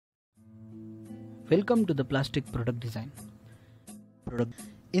Welcome to the plastic product design.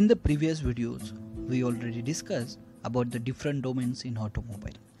 In the previous videos, we already discussed about the different domains in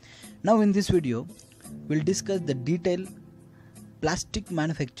automobile. Now in this video, we'll discuss the detailed plastic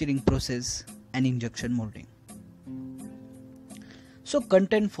manufacturing process and injection molding. So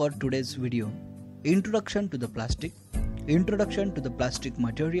content for today's video: introduction to the plastic, introduction to the plastic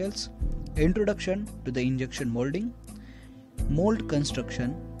materials, introduction to the injection molding, mold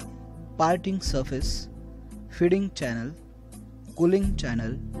construction, parting surface, feeding channel, cooling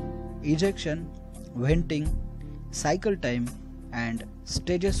channel, ejection, venting, cycle time, and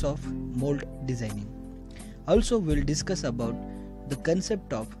stages of mold designing. Also, we'll discuss about the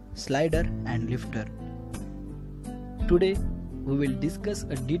concept of slider and lifter. Today, we will discuss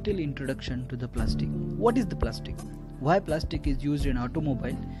a detailed introduction to the plastic. What is the plastic? Why plastic is used in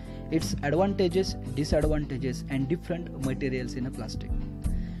automobile? Its advantages, disadvantages, and different materials in a plastic.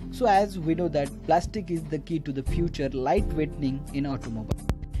 So as we know that plastic is the key to the future lightweightening in automobile.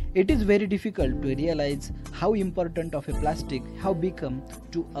 It is very difficult to realize how important of a plastic have become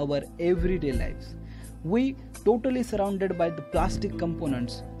to our everyday lives. We totally surrounded by the plastic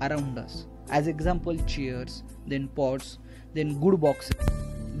components around us. As example, chairs, then pots, then good boxes,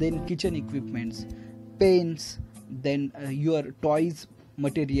 then kitchen equipments, paints, then your toys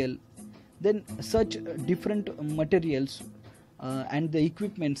material, then such different materials and the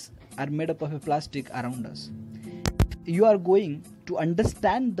equipments are made up of a plastic around us. If you are going to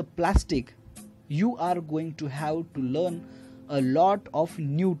understand the plastic, you are going to have to learn a lot of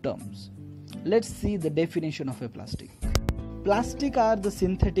new terms. Let's see the definition of a plastic. Plastic are the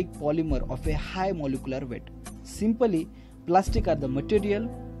synthetic polymer of a high molecular weight. Simply, plastic are the material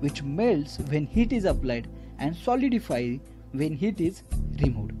which melts when heat is applied and solidify when heat is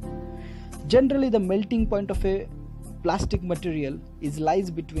removed. Generally, the melting point of a plastic material lies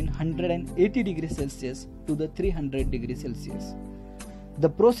between 180 degrees Celsius to the 300 degrees Celsius. The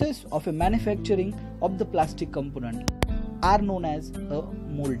process of a manufacturing of the plastic component are known as a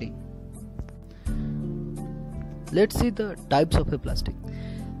molding. Let's see the types of a plastic.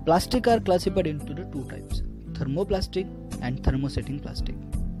 Plastic are classified into the two types: thermoplastic and thermosetting plastic.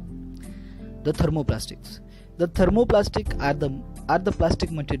 The thermoplastics. The thermoplastic are the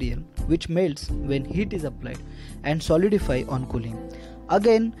plastic material which melts when heat is applied and solidify on cooling.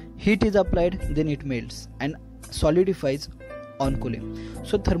 Again, heat is applied, then it melts and solidifies on cooling.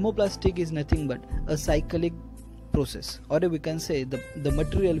 So thermoplastic is nothing but a cyclic process, or we can say the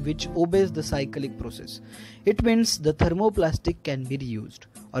material which obeys the cyclic process. It means the thermoplastic can be reused,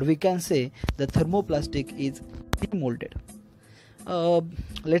 or we can say the thermoplastic is remolded.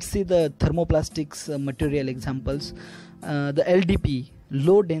 Let's see the thermoplastics material examples. The LDP,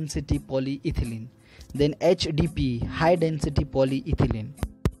 low density polyethylene, then HDP, high density polyethylene,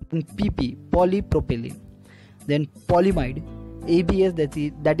 and PP, polypropylene, then polyamide, ABS,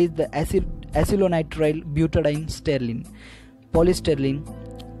 that is the acylonitrile butadiene sterling, polystyrene,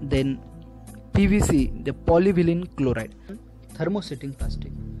 then PVC, the polyvinyl chloride. Thermosetting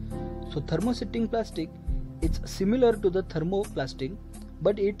plastic. So thermosetting plastic, it's similar to the thermoplastic,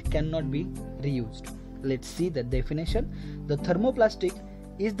 but it cannot be reused. Let's see the definition. The thermoplastic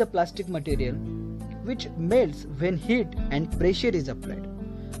is the plastic material which melts when heat and pressure is applied.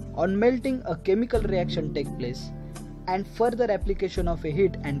 On melting, a chemical reaction takes place, and further application of a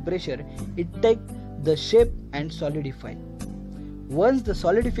heat and pressure, it takes the shape and solidify. Once the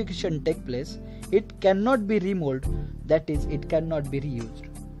solidification takes place, it cannot be remolded, that is, it cannot be reused.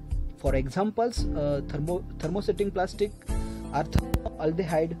 For examples, thermosetting plastic are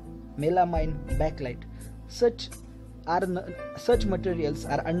aldehyde, melamine, bakelite. Such materials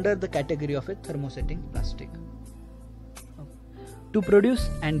are under the category of a thermosetting plastic. To produce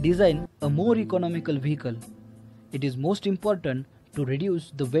and design a more economical vehicle, it is most important to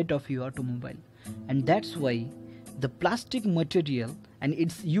reduce the weight of your automobile, and that's why the plastic material and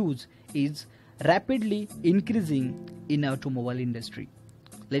its use is rapidly increasing in automobile industry.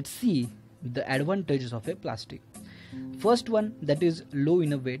 Let's see the advantages of a plastic. First one, that is low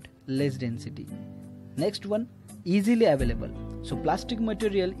in a weight, less density. Next one, easily available. So plastic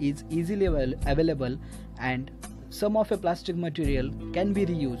material is easily available, and some of a plastic material can be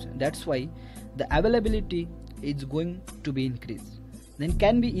reused. That's why the availability is going to be increased. Then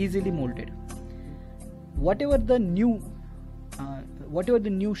can be easily molded. Whatever the new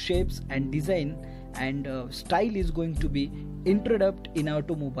shapes and design and style is going to be introduced in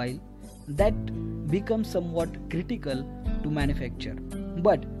automobile, that becomes somewhat critical to manufacture.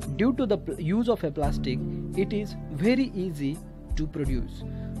 But due to the use of a plastic, it is very easy to produce,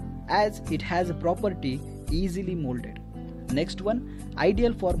 as it has a property easily molded. Next one,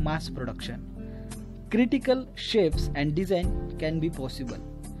 ideal for mass production. critical shapes and design can be possible.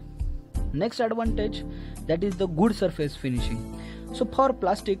 Next advantage, that is the good surface finishing. So for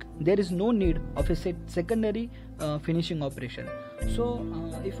plastic there is no need of a secondary finishing operation. So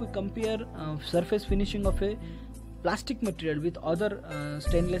if we compare surface finishing of a plastic material with other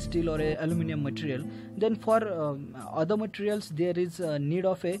stainless steel or a aluminum material, then for other materials there is a need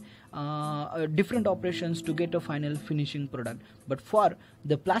of a different operations to get a final finishing product. But for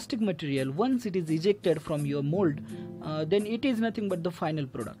the plastic material, once it is ejected from your mold, then it is nothing but the final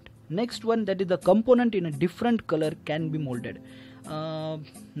product. Next one, that is the component in a different color can be molded.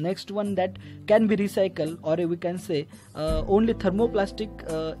 Next one, that can be recycled, or we can say only thermoplastic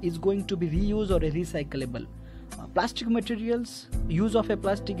is going to be reused or recyclable. Plastic materials, use of a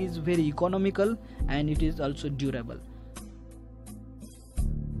plastic is very economical and it is also durable.